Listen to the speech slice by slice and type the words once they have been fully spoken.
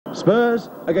Spurs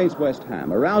against West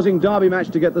Ham, a rousing derby match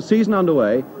to get the season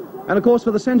underway. And of course,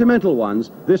 for the sentimental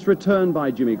ones, this return by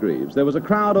Jimmy Greaves. There was a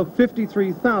crowd of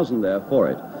 53,000 there for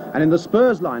it. And in the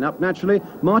Spurs lineup, naturally,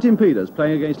 Martin Peters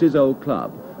playing against his old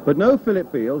club. But no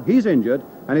Philip Beale, he's injured,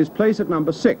 and his place at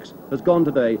number 6 has gone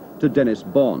today to Dennis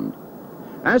Bond.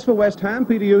 As for West Ham,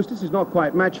 Peter Eustace is not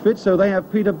quite match fit, so they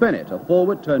have Peter Bennett, a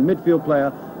forward turned midfield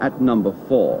player, at number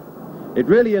 4. It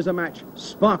really is a match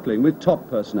sparkling with top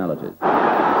personalities.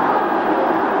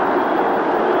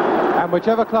 And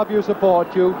whichever club you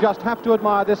support, you just have to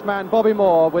admire this man, Bobby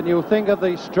Moore, when you think of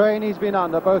the strain he's been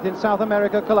under, both in South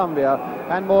America, Colombia,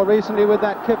 and more recently with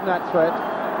that kidnap threat.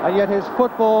 And yet his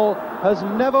football has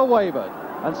never wavered.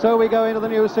 And so we go into the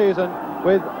new season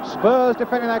with Spurs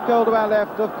defending that goal to our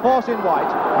left, of course in white,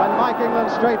 and Mike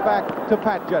England straight back to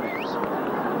Pat Jennings.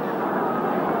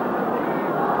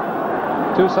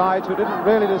 Two sides who didn't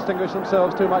really distinguish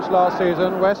themselves too much last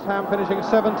season. West Ham finishing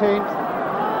 17th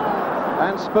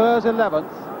and Spurs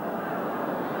 11th.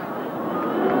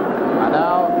 And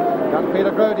now young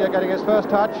Peter Grodier getting his first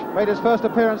touch, made his first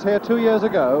appearance here 2 years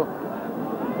ago.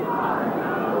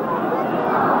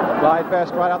 Clyde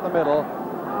Best right up the middle.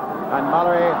 And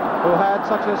Mullery, who had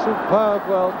such a superb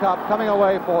World Cup, coming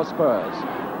away for Spurs.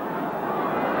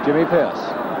 Jimmy Pearce.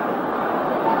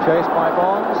 Chased by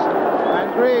Bonds.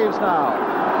 And Greaves now.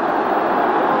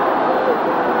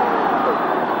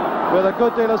 With a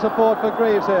good deal of support for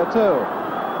Greaves here too.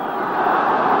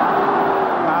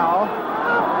 Now,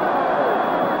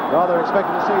 rather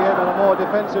expected to see him in a more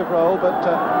defensive role, but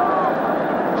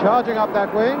charging up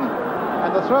that wing.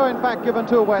 And the throw, in fact, given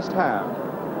to West Ham.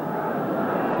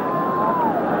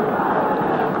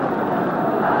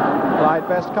 Clyde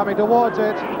Best coming towards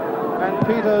it, and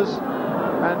Peters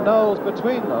and Knowles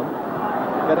between them,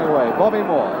 getting away. Bobby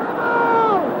Moore.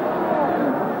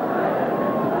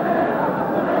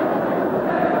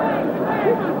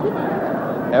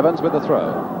 Evans with the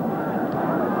throw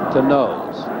to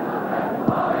Knowles.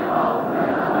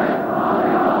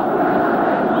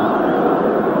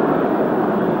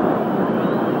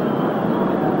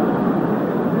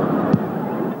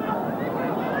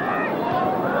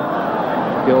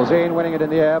 Gilzean winning it in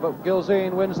the air, but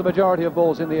Gilzean wins the majority of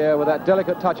balls in the air with that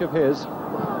delicate touch of his.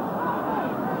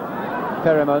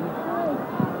 Perryman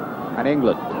and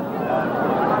England.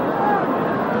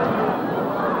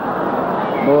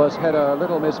 Moore's header a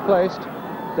little misplaced.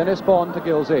 Dennis Bond to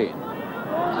Gilzean.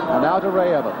 And now to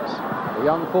Ray Evans, the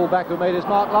young fullback who made his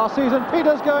mark last season.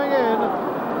 Peters going in.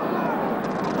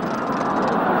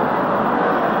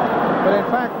 But in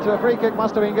fact, a free kick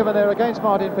must have been given there against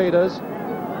Martin Peters.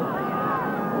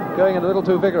 Going in a little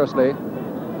too vigorously. A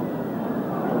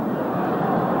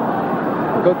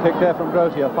good kick there from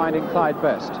Grodier, finding Clyde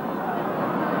Best.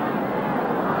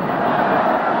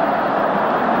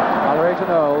 Mullery to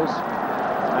Knowles.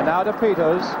 And now to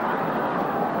Peters.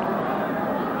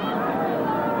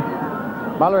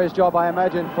 Mullery's job, I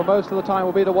imagine, for most of the time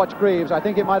will be to watch Greaves. I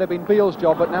think it might have been Beale's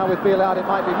job, but now with Beale out, it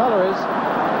might be Mullery's.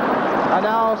 And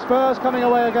now Spurs coming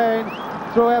away again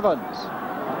through Evans.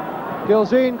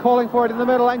 Gilzean calling for it in the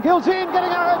middle, and Gilzean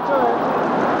getting out into it.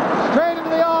 Straight into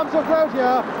the arms of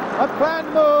Grodier. A planned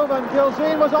move, and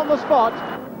Gilzean was on the spot.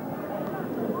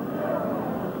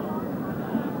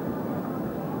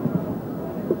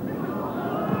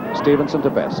 Stevenson to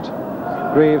Best.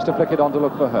 Greaves to flick it on to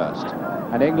look for Hurst.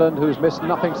 And England, who's missed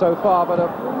nothing so far, but a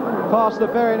pass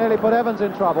that very nearly put Evans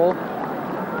in trouble.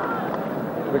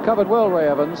 Recovered well, Ray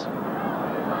Evans.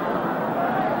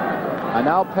 And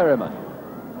now Perryman.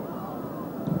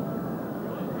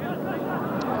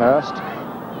 Hurst.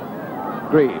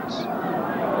 Greaves.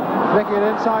 Flicking it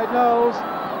inside Knowles.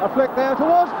 A flick there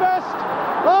towards Best.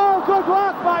 Oh, good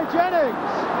work by Jennings.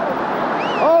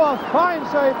 Oh, a fine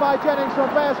save by Jennings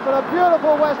from Best, but a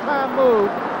beautiful West Ham move.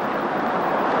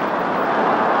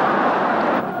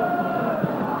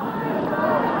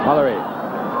 Mullery.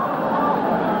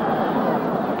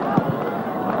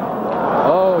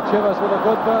 Oh, Chivers with a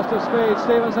good burst of speed.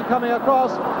 Stevenson coming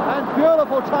across, and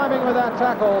beautiful timing with that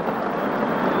tackle.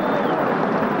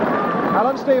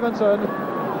 Alan Stevenson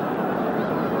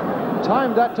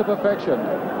timed that to perfection,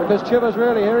 because Chivers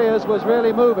really, here he is, was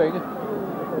really moving.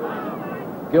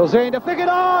 Gilzean to flick it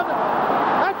on,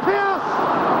 and Pearce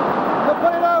to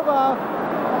put it over.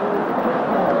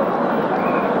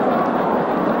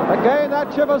 Again,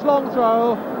 that Chivers long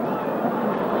throw,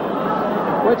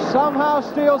 which somehow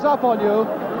steals up on you,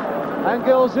 and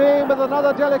Gilzean with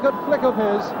another delicate flick of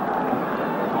his,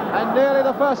 and nearly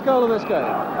the first goal of this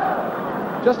game.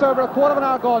 Just over a quarter of an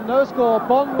hour gone, no score.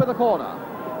 Bond with the corner.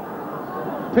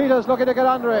 Peters looking to get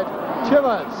under it.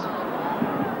 Chivers.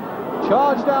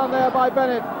 Charged down there by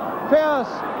Bennett.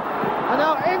 Pearce. And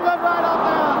now England right on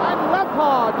there, and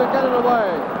Lampard to get it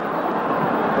away.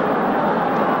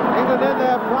 England in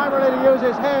there primarily to use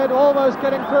his head, almost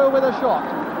getting through with a shot.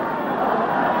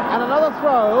 And another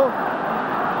throw,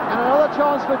 and another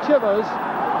chance for Chivers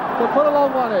to put a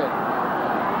long one in.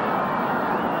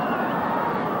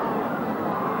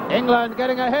 England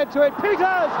getting ahead to it. Peters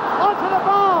onto the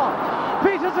bar.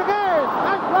 Peters again,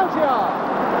 and Cloutier.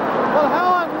 Well,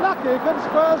 how unlucky can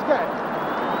Spurs get?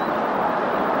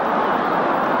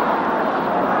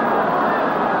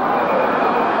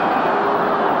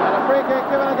 And a free kick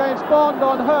given against Bond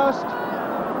on Hurst.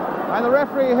 And the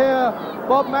referee here,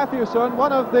 Bob Matthewson,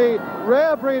 one of the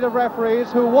rare breed of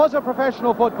referees who was a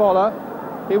professional footballer.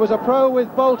 He was a pro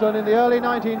with Bolton in the early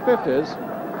 1950s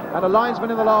and a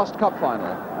linesman in the last cup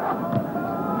final.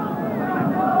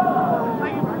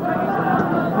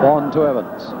 Bond to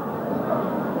Evans.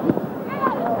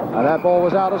 And that ball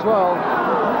was out as well.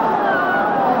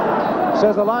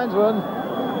 Says the linesman.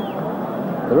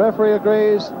 The referee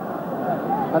agrees,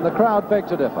 and the crowd beg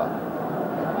to differ.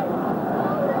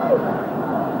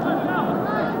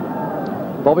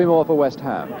 Bobby Moore for West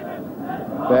Ham.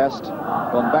 Best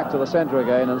gone back to the centre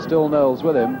again, and still Knowles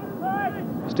with him.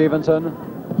 Stevenson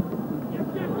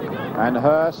and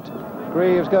Hurst.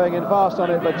 Greaves going in fast on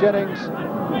it, but Jennings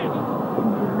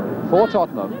for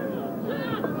Tottenham.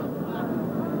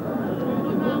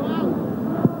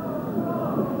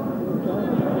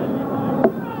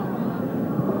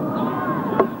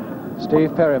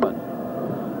 Steve Perryman.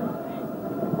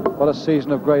 What a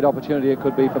season of great opportunity it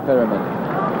could be for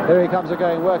Perryman. Here he comes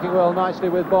again, working well nicely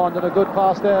with Bond, and a good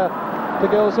pass there to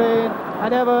Gilzean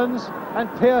and Evans, and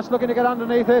Pearce looking to get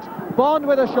underneath it. Bond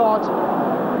with a shot.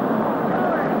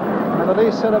 And the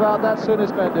least said about that soon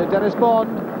is mended. Dennis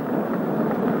Bond,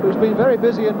 who's been very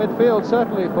busy in midfield,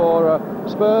 certainly for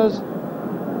Spurs,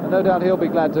 and no doubt he'll be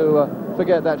glad to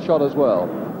forget that shot as well.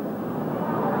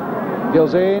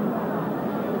 Gilzean.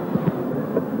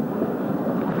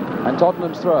 And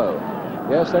Tottenham's throw.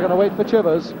 Yes, they're going to wait for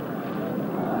Chivers.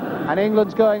 And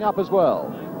England's going up as well.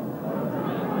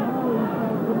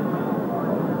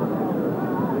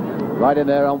 Right in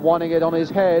there and wanting it on his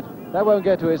head. That won't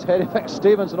get to his head. In fact,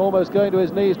 Stevenson almost going to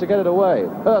his knees to get it away.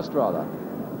 Hurst, rather.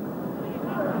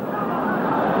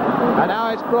 And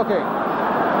now it's Brooking,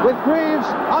 with Greaves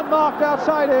unmarked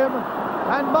outside him,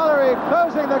 and Mullery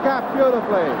closing the gap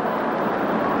beautifully.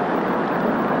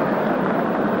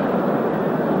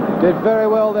 Did very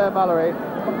well there, Mullery.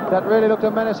 That really looked a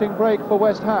menacing break for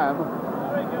West Ham.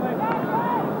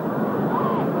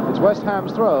 It's West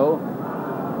Ham's throw.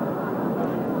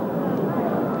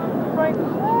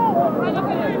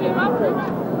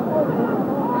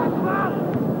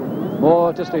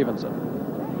 More to Stevenson.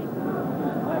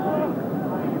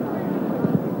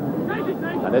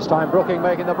 And this time Brooking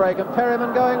making the break, and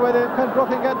Perryman going with it. Can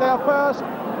Brooking get there first?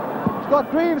 He's got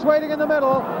Greaves waiting in the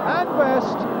middle, and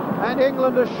Best. And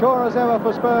England as sure as ever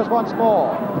for Spurs once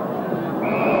more.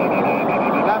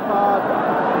 Lampard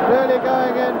really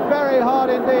going in very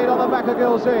hard indeed on the back of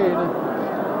Gilzean.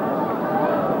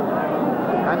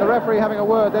 And the referee having a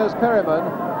word. There's Perryman.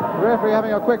 The referee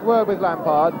having a quick word with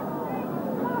Lampard.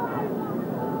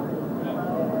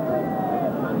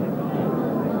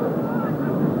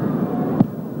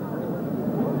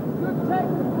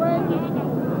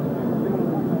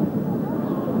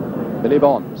 Billy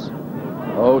Bonds.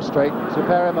 Oh, straight to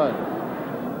Perryman.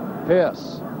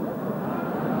 Pearce.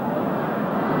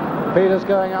 Peters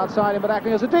going outside him, but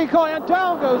acting as a decoy, and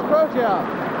down goes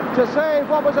Cloutier to save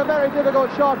what was a very difficult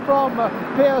shot from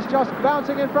Pearce, just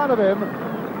bouncing in front of him.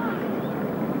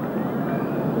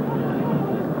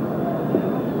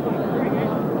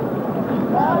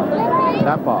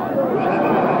 Lampard.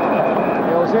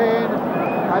 Gilzean.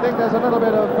 I think there's a little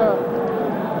bit of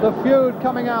the feud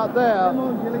coming out there.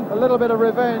 A little bit of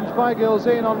revenge by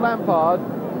Gilzean on Lampard.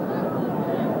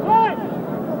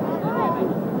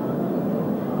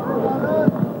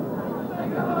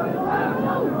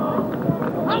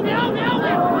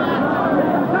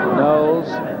 Knowles.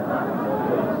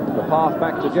 The path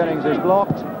back to Jennings is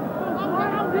blocked.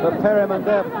 But Perryman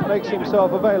there makes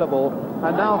himself available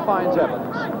and now finds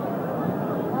Evans.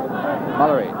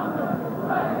 Mullery.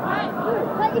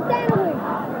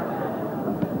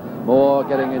 Moore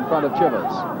getting in front of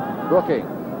Chivers. Brooking.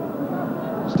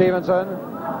 Stevenson.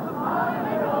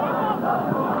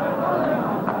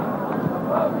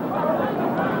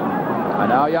 And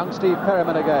now young Steve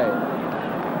Perryman again.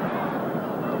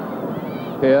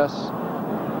 Pearce.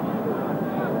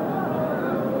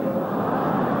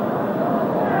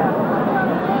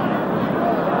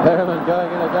 Perryman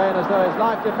going in again as though his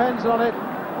life depends on it.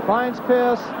 Finds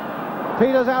Pearce.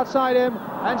 Peters outside him.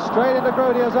 and straight into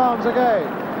Grotia's arms again.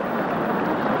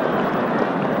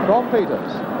 From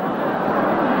Peters.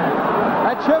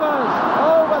 And Chivers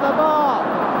over the bar.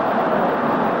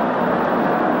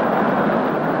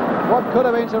 What could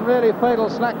have been some really fatal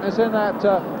slackness in that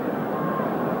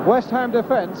West Ham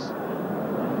defence.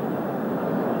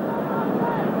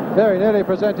 Very nearly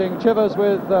presenting Chivers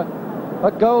with a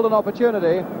golden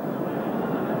opportunity.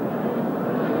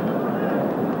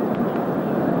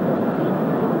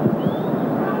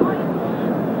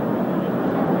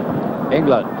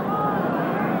 England.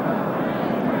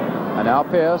 And now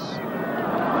Pearce.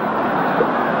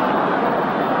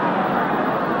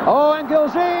 Oh, and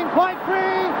Gilzean quite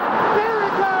free. There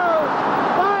it goes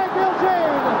by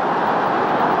Gilzean.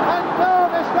 And no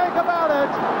mistake about it.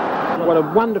 What a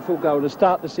wonderful goal to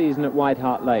start the season at White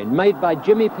Hart Lane, made by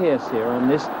Jimmy Pearce here on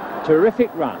this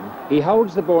terrific run. He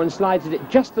holds the ball and slides it at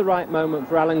just the right moment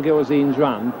for Alan Gilzean's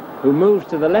run, who moves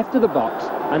to the left of the box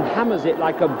and hammers it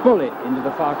like a bullet into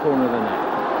the far corner of the net.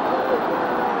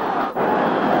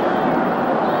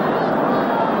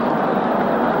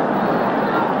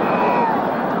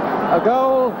 A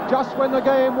goal just when the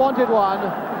game wanted one,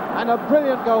 and a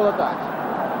brilliant goal at that.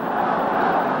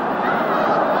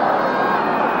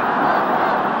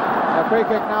 A free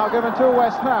kick now given to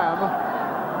West Ham.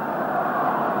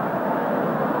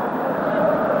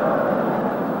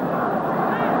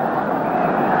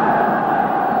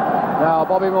 Now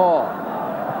Bobby Moore,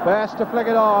 best to flick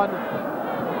it on,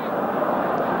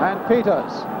 and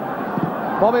Peters.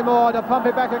 Bobby Moore to pump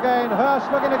it back again. Hurst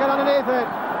looking to get underneath it,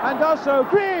 and does so.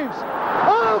 Greaves!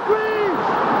 Oh, Greaves!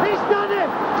 He's done it!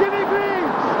 Jimmy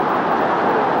Greaves!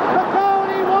 The goal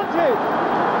he wanted!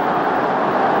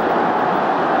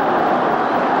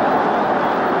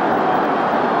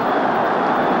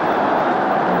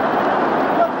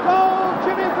 The goal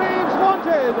Jimmy Greaves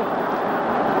wanted!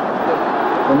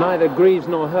 Well, neither Greaves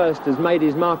nor Hurst has made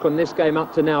his mark on this game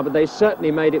up to now, but they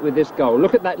certainly made it with this goal.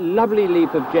 Look at that lovely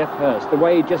leap of Jeff Hurst, the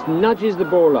way he just nudges the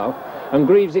ball off, and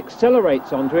Greaves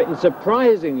accelerates onto it and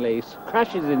surprisingly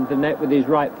crashes into the net with his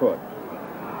right foot.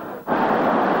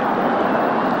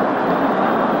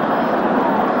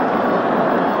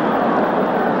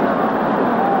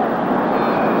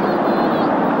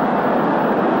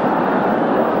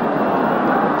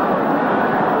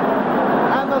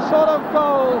 And the sort of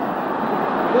goal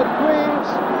that Greaves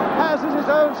has as his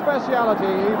own speciality.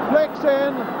 He flicks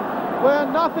in where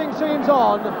nothing seems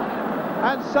on,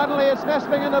 and suddenly it's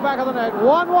nestling in the back of the net.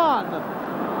 1-1.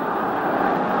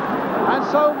 And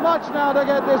so much now to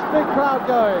get this big crowd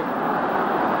going.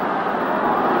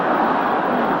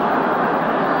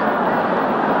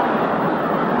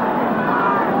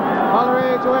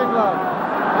 Mullery to England.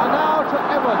 And now to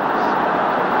Evans.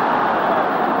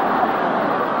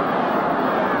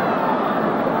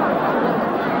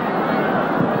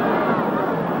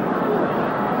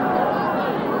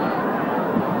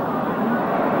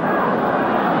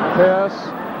 Pearce.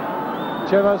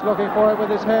 Chivers looking for it with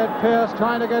his head. Pearce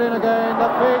trying to get in again. The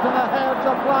feet and the heads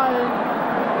are flying.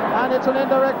 And it's an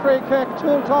indirect free kick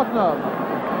to Tottenham.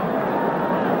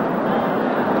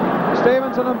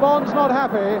 Stevenson and Bond's not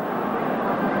happy,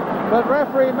 but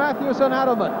referee Matthewson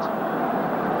adamant.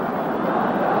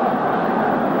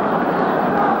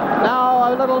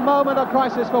 Now a little moment of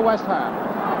crisis for West Ham.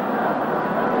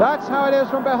 That's how it is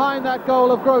from behind that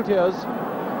goal of Grotia's.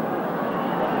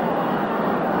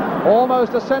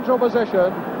 Almost a central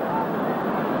position.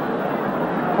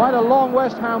 Quite a long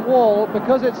West Ham wall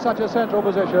because it's such a central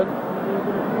position.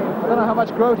 I don't know how much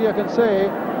Grotia can see,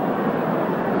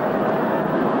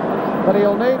 but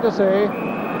he'll need to see.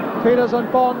 Peters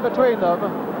and Bond between them.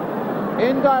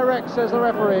 Indirect, says the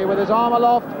referee, with his arm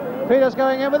aloft. Peters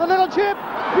going in with a little chip.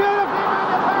 Beautifully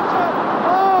manufactured.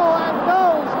 Oh, and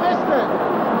Knowles missed it.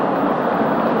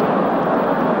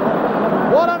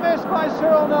 What a miss by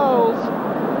Cyril Knowles.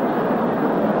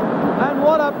 And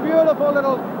what a beautiful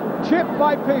little chip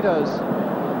by Peters.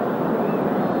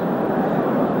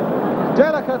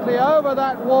 Delicately over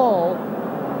that wall.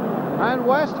 And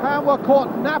West Ham were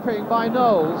caught napping by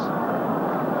Knowles.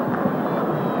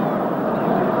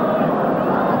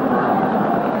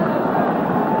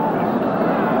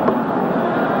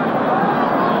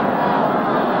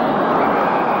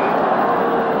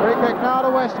 Free kick now to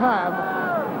West Ham.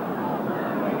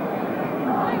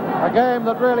 A game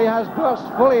that really has burst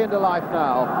fully into life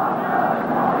now.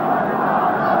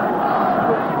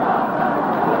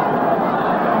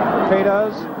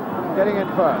 Peters getting in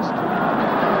first.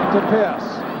 To Pearce.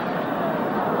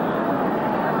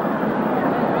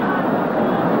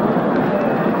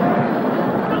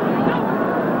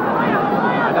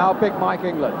 And now Big Mike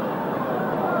England.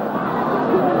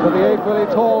 To the equally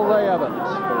tall Ray Evans.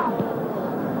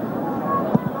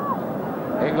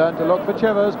 England to look for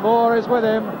Chivers. Moore is with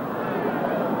him.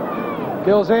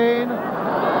 Gilzean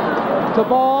to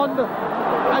Bond,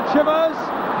 and Chivers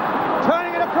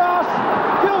turning it across.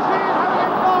 Gilzean having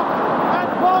it blocked, and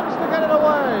Bonds to get it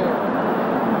away.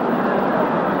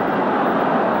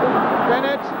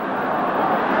 Bennett,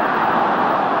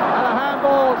 and a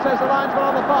handball, says the linesman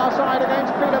on the far side,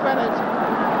 against Peter Bennett,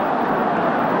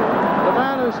 the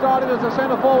man who started as a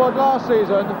centre forward last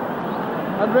season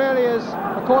and really is,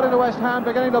 according to West Ham,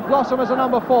 beginning to blossom as a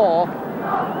number 4.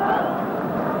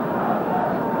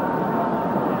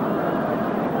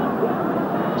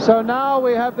 So now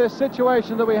we have this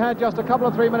situation that we had just a couple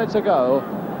of 3 minutes ago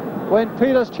when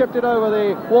Peters chipped it over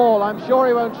the wall. I'm sure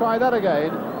he won't try that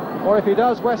again, or if he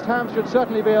does, West Ham should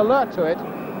certainly be alert to it.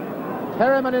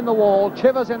 Perryman in the wall,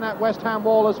 Chivers in that West Ham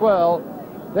wall as well.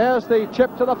 There's the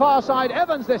chip to the far side.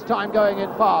 Evans this time going in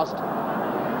fast.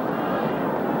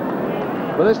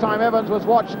 But this time Evans was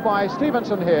watched by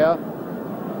Stevenson here.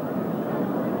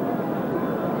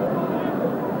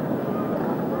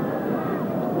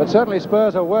 But certainly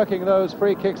Spurs are working those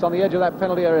free kicks on the edge of that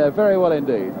penalty area very well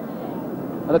indeed.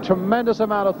 And a tremendous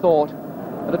amount of thought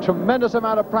and a tremendous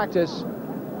amount of practice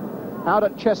out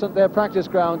at Cheshunt, their practice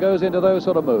ground, goes into those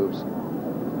sort of moves.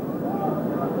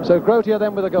 So Grotier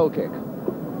then with a goal kick.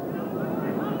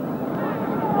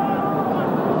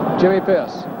 Jimmy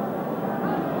Pearce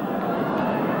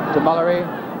to Mullery,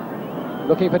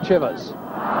 looking for Chivers.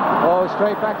 Oh,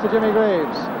 straight back to Jimmy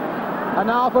Greaves. And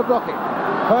now for Brookie.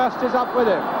 Hurst is up with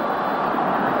him.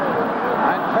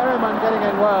 And Perryman getting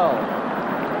in well.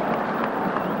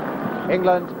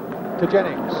 England to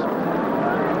Jennings.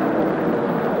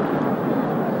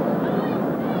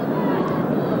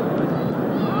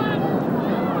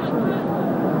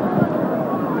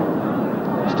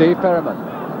 Steve Perryman.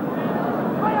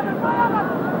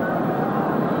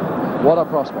 What a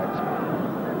prospect.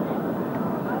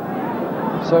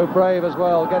 So brave as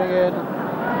well, getting in,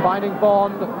 finding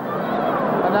Bond,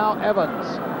 and now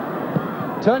Evans.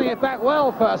 Turning it back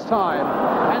well first time,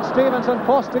 and Stevenson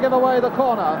forced to give away the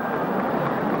corner.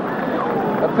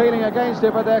 Appealing against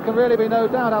it, but there can really be no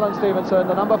doubt Alan Stevenson,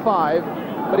 the number 5,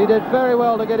 but he did very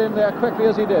well to get in there quickly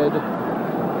as he did.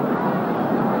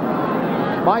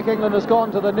 Mike England has gone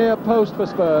to the near post for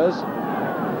Spurs.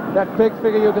 That big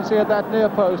figure you can see at that near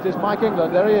post is Mike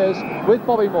England. There he is with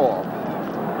Bobby Moore.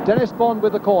 Dennis Bond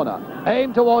with the corner.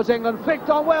 Aimed towards England, flicked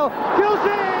on well. Gilzean!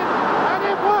 And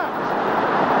it worked!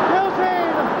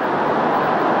 Gilzean!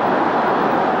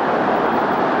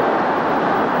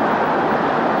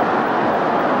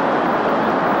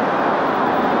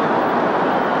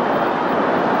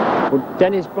 Well,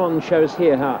 Dennis Bond shows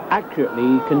here how accurately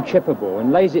he can chip a ball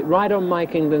and lays it right on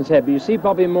Mike England's head. But you see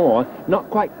Bobby Moore not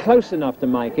quite close enough to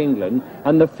Mike England,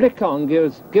 and the flick on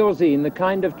gives Gilzean the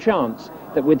kind of chance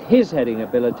that with his heading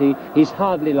ability he's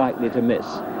hardly likely to miss.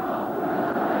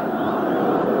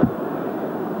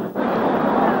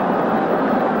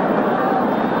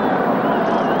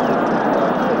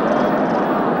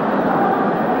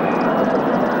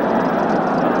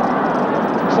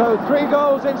 So 3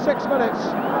 goals in 6 minutes.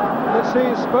 That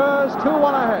sees Spurs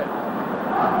 2-1 ahead.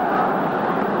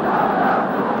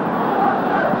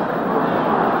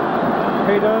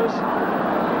 Peters.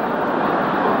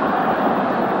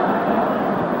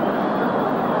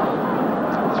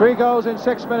 Three goals in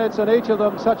 6 minutes, and each of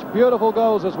them such beautiful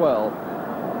goals as well.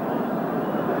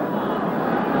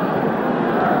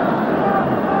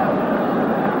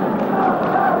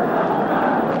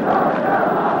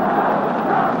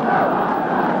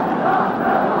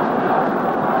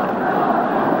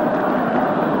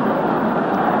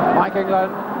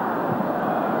 England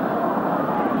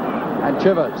and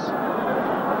Chivers.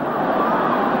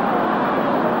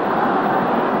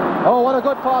 Oh, what a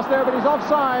good pass there, but he's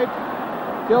offside.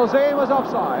 Gilzean was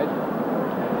offside.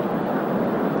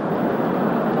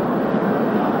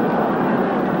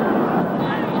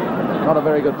 Not a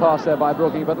very good pass there by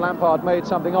Brookie, but Lampard made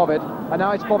something of it. And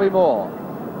now it's Bobby Moore.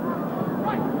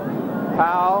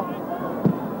 Powell.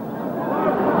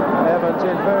 Evans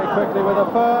in very quickly with a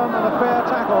firm and a fair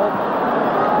tackle,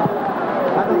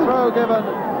 and the throw given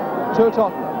to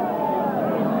Tottenham.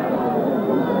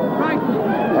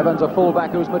 Evans, a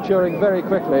fullback who's maturing very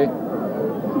quickly,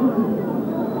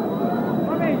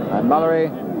 and Mullery,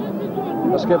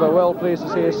 the skipper, well pleased to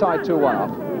see his side 2-1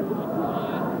 up.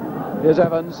 Here's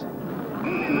Evans,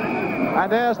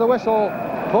 and there's the whistle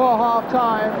for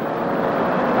half-time,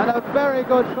 and a very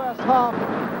good first half.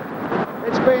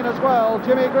 it's been as well.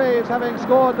 Jimmy Greaves, having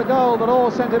scored the goal that all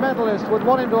sentimentalists would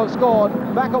want him to have scored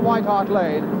back at White Hart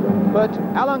Lane, but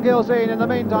Alan Gilzean in the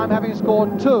meantime having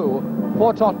scored 2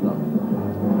 for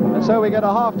Tottenham. And so we get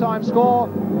a half-time score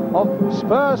of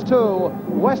Spurs 2,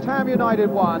 West Ham United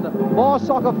 1. More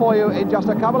soccer for you in just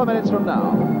a couple of minutes from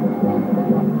now.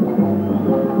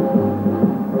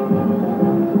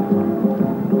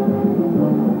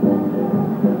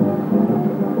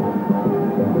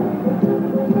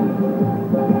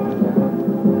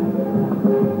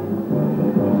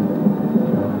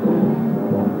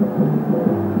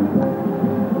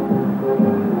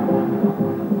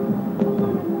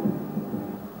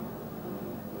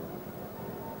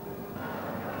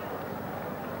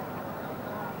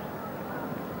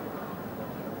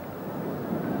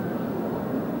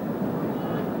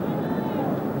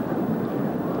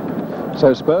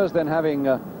 So Spurs then, having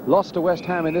lost to West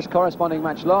Ham in this corresponding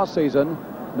match last season,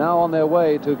 now on their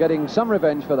way to getting some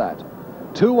revenge for that.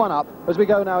 2-1 up as we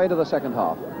go now into the second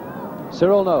half.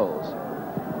 Cyril Knowles.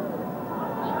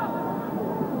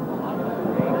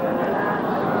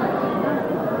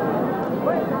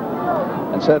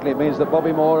 And certainly it means that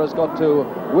Bobby Moore has got to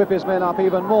whip his men up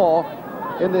even more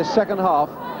in this second half.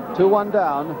 2-1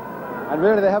 down. And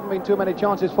really there haven't been too many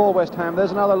chances for West Ham.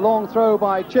 There's another long throw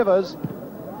by Chivers.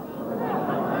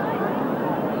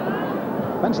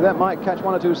 Fancy that might catch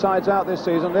 1 or 2 sides out this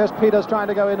season. There's Peters trying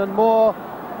to go in, and Moore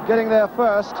getting there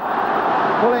first,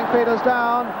 pulling Peters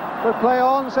down, but play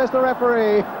on, says the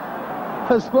referee.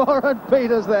 There's Moore and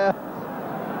Peters there.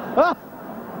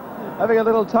 Having a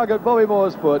little tug at Bobby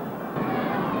Moore's foot.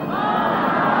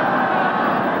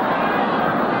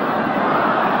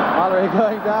 Mullery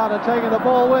going down and taking the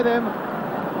ball with him.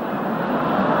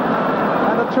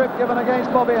 And a trip given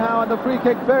against Bobby Howe, and the free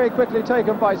kick very quickly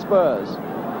taken by Spurs.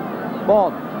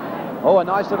 Bond. Oh, a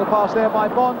nice little pass there by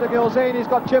Bond to Gilzean. He's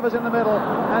got Chivers in the middle,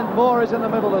 and Moore is in the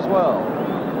middle as well.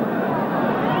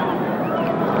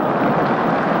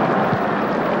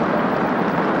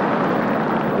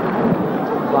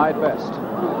 Clyde Best.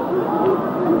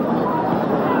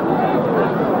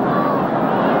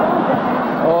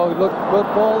 Oh, look, good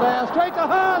ball there. Straight to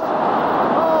Hurst.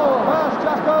 Oh, Hurst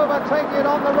just over, taking it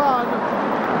on the run.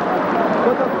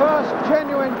 But the first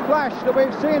genuine flash that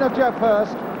we've seen of Jeff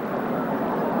Hurst.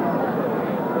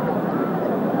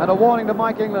 And a warning to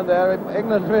Mike England there.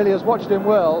 England really has watched him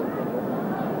well.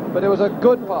 But it was a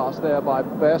good pass there by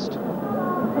Best.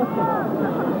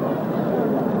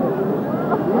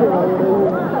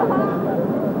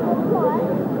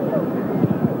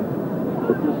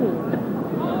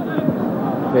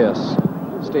 Pearce,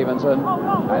 Stevenson,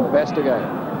 and Best again.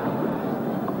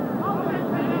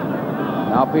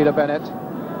 Now Peter Bennett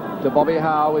to Bobby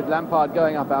Howe with Lampard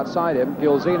going up outside him.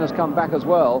 Gilzean has come back as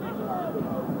well.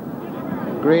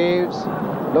 Greaves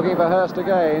looking for Hurst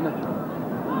again.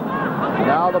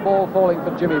 Now the ball falling for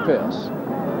Jimmy Pearce.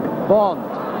 Bond,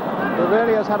 who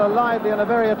really has had a lively and a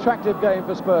very attractive game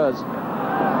for Spurs.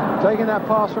 Taking that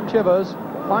pass from Chivers,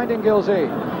 finding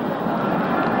Gilzean.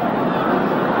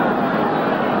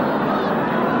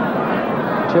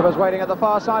 Chivers waiting at the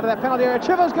far side of that penalty area.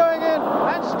 Chivers going in,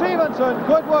 and Stevenson,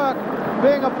 good work,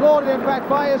 being applauded in fact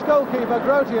by his goalkeeper,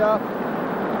 Grotier,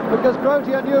 because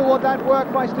Grotier knew what that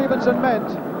work by Stevenson meant,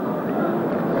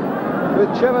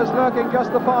 with Chivers lurking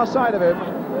just the far side of him.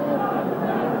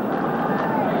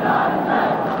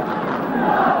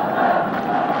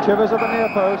 Chivers at the near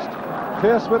post,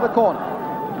 Pearce with the corner.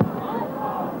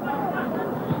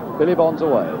 Billy Bonds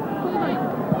away.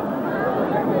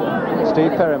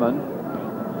 Steve Perryman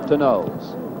to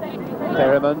Knowles.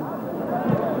 Perryman,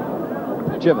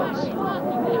 Chivers.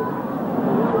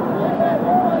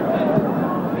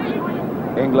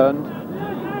 England,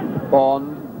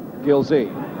 Bond,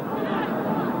 Gilzean.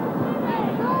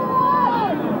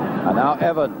 And now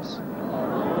Evans.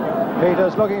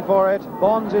 Peters looking for it.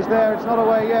 Bonds is there. It's not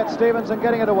away yet. Stevenson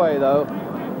getting it away, though,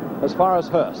 as far as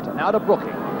Hurst. And now to Brooking.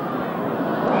 Tripped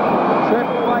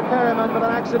by Perryman, but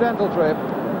an accidental trip.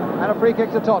 And a free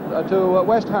kick to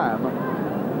West Ham.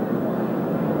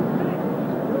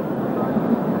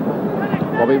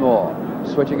 Bobby Moore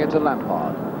switching it to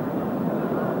Lampard.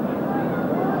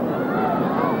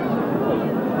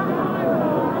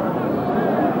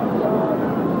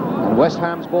 And West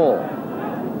Ham's ball.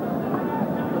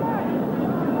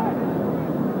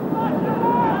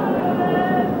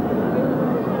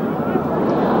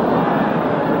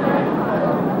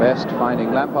 Best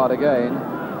finding Lampard again.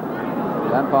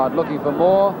 Lampard looking for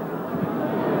more.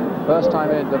 First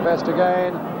time in to Best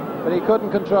again, but he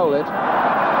couldn't control it.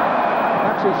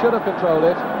 Perhaps he should have controlled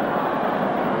it.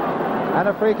 And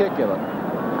a free kick given.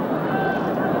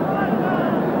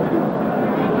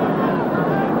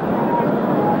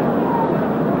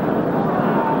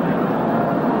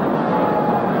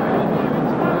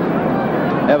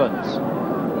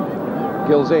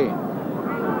 Gilzean.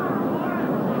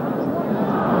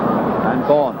 And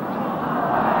Bond.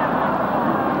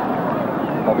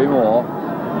 Bobby Moore.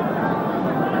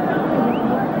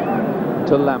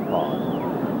 To Lampard.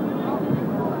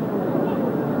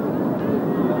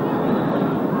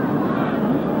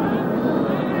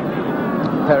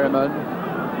 Perryman.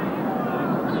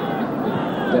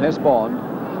 Dennis Bond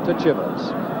to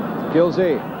Chivers.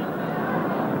 Gilzean.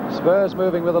 Spurs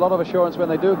moving with a lot of assurance when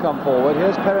they do come forward.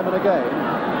 Here's Perryman again.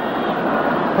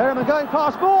 Perryman going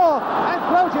past Moore, and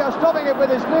Cloutier stopping it with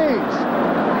his knees.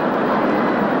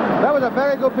 That was a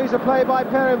very good piece of play by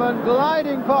Perryman,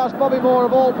 gliding past Bobby Moore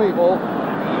of all people.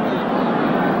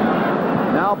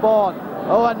 Now Bond.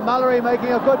 Oh, and Mullery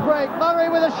making a good break. Mullery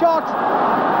with a shot,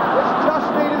 which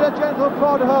just needed a gentle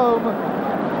prod home.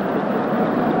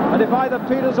 And if either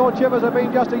Peters or Chivers had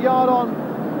been just a yard on,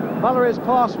 Mullery's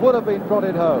pass would have been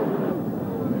prodded home.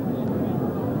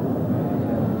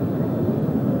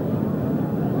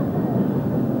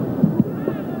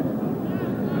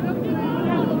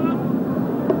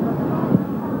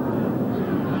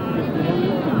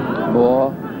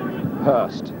 Moore,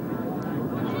 Hurst.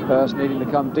 Pearce needing to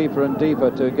come deeper and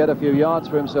deeper to get a few yards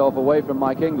for himself away from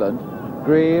Mike England.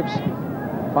 Greaves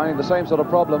finding the same sort of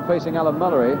problem facing Alan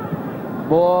Mullery.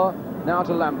 Moore now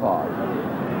to Lampard.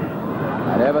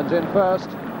 And Evans in first,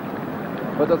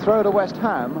 but the throw to West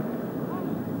Ham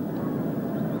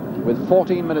with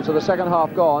 14 minutes of the second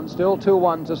half gone, still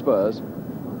 2-1 to Spurs.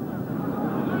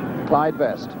 Clyde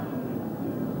Best.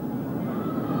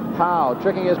 Howe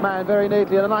tricking his man very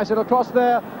neatly, and a nice little cross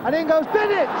there, and in goes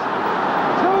Bennett!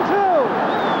 2-2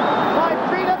 by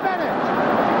Peter Bennett.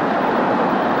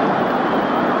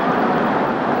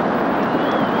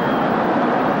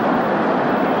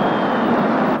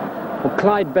 Well,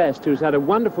 Clyde Best, who's had a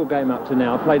wonderful game up to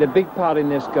now, played a big part in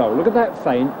this goal. Look at that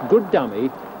feint, good dummy,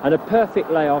 and a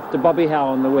perfect layoff to Bobby Howe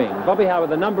on the wing. Bobby Howe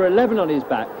with the number 11 on his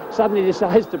back suddenly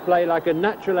decides to play like a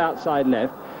natural outside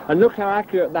left, and look how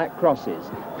accurate that cross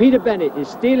is. Peter Bennett is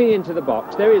stealing into the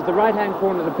box. There is the right-hand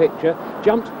corner of the picture,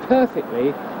 jumps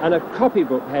perfectly, and a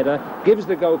copybook header gives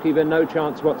the goalkeeper no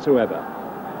chance whatsoever.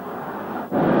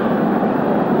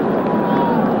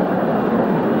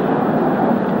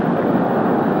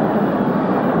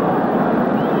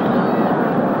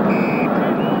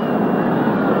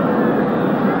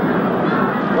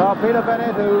 Peter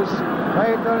Bennett, who's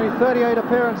made only 38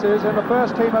 appearances in the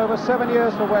first team over 7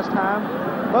 years for West Ham,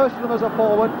 most of them as a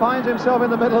forward, finds himself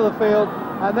in the middle of the field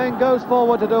and then goes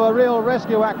forward to do a real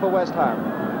rescue act for West Ham.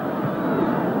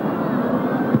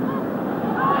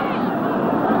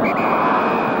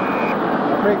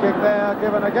 A free kick there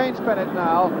given against Bennett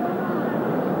now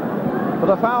for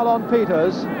the foul on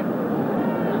Peters.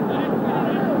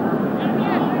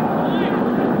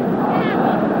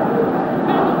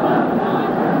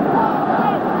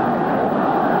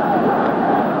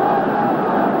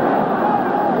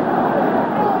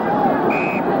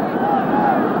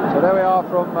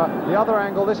 From the other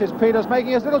angle, this is Peters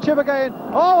making his little chip again.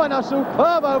 Oh, and a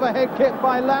superb overhead kick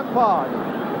by Lampard,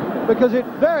 because it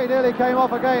very nearly came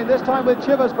off again, this time with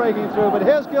Chivers breaking through. But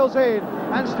here's Gilzean,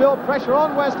 and still pressure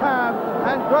on West Ham,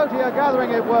 and Grote are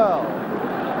gathering it well.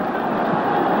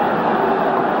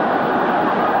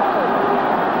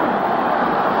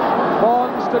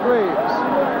 Bonds to Greaves.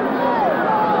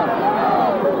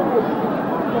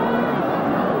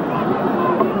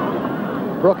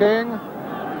 Brooking.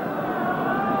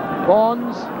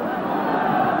 Bonds,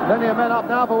 plenty of men up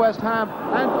now for West Ham,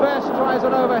 and Best tries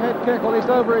an overhead kick, at least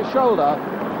over his shoulder,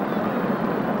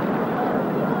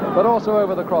 but also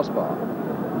over the crossbar.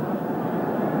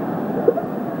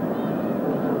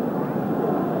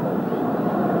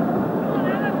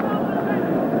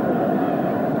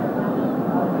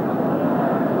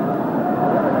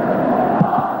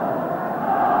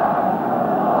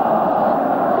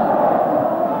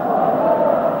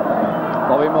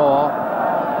 Bobby Moore.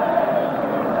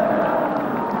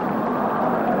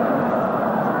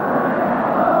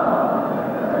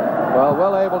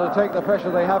 Well able to take the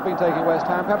pressure they have been taking, West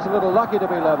Ham. Perhaps a little lucky to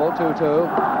be level, 2-2.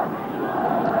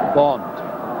 Bond.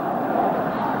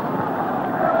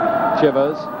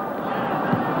 Chivers.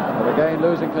 But again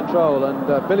losing control, and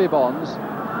Billy Bonds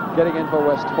getting in for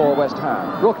West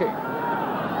Ham. Brooking.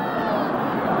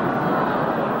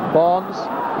 Bonds.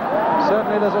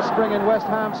 Certainly there's a spring in West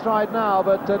Ham stride now,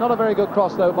 but not a very good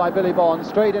cross though by Billy Bonds,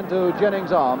 straight into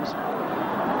Jennings' arms.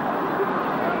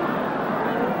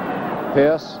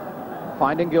 Pearce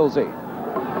finding Gilzean.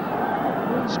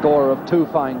 Scorer of 2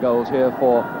 fine goals here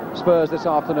for Spurs this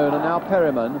afternoon, and now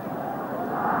Perryman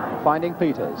finding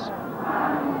Peters.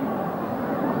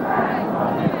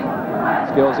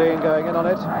 It's Gilzean going in on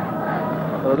it.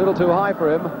 They're a little too high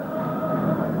for him.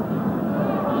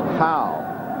 Howe.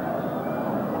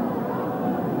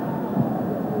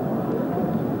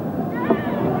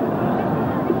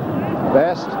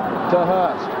 Best to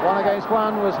Hurst. 1 against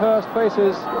 1 was Hurst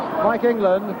faces Mike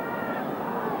England.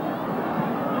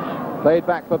 Played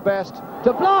back for Best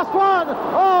to blast one.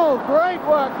 Oh, great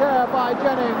work there by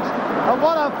Jennings. And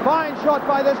what a fine shot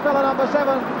by this fellow, number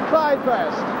 7, Clyde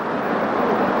Best.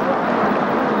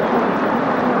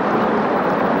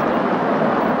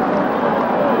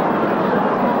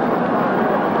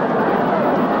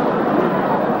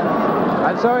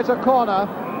 And so it's a corner.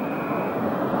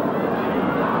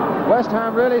 West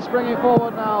Ham really springing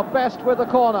forward now. Best with the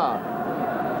corner.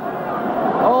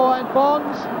 Oh, and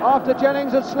Bonds, after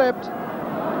Jennings had slipped,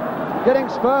 getting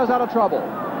Spurs out of trouble.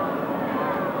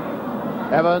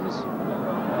 Evans.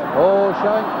 Oh,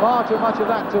 showing far too much of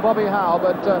that to Bobby Howe,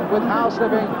 but with Howe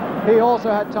slipping, he also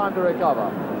had time to recover.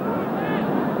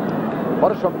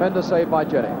 What a tremendous save by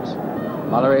Jennings.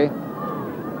 Mullery.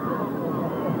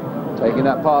 Taking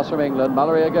that pass from England.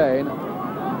 Mullery again.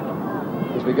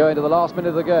 As we go into the last minute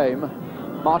of the game,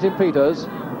 Martin Peters.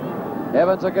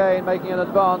 Evans again making an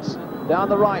advance down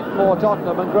the right for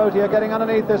Tottenham, and Grotier getting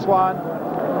underneath this one.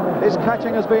 His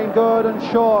catching has been good and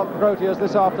sure, Grotier's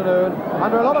this afternoon.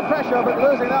 Under a lot of pressure, but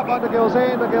losing that one to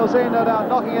Gilzean, but Gilzean no doubt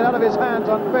knocking it out of his hands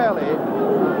unfairly.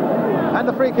 And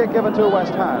the free kick given to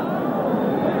West Ham.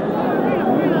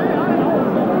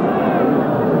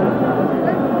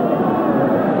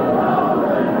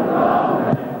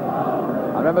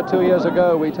 I remember 2 years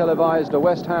ago we televised a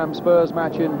West Ham Spurs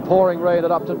match in pouring rain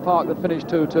at Upton Park that finished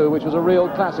 2-2, which was a real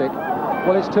classic.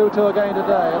 Well, it's 2-2 again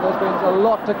today, and there's been a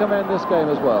lot to commend this game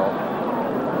as well.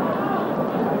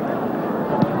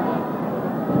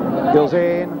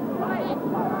 Gilzean.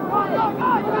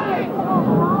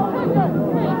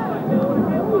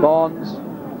 Bonds.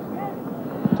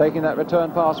 Taking that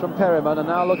return pass from Perryman, and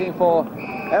now looking for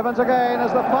Evans again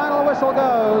as the final whistle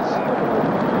goes.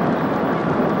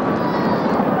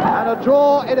 And a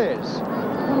draw it is.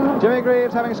 Jimmy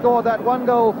Greaves having scored that 1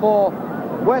 goal for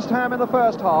West Ham in the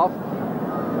first half,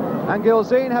 and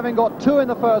Gilzean having got 2 in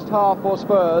the first half for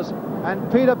Spurs,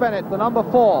 and Peter Bennett, the number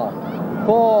 4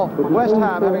 for West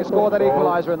Ham, having scored that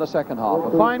equaliser in the second half.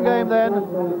 A fine game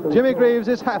then. Jimmy Greaves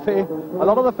is happy. A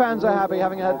lot of the fans are happy,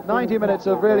 having had 90 minutes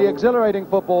of really exhilarating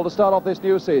football to start off this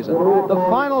new season. The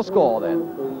final score then,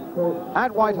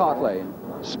 at White Hart Lane,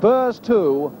 Spurs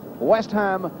 2, West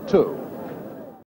Ham 2.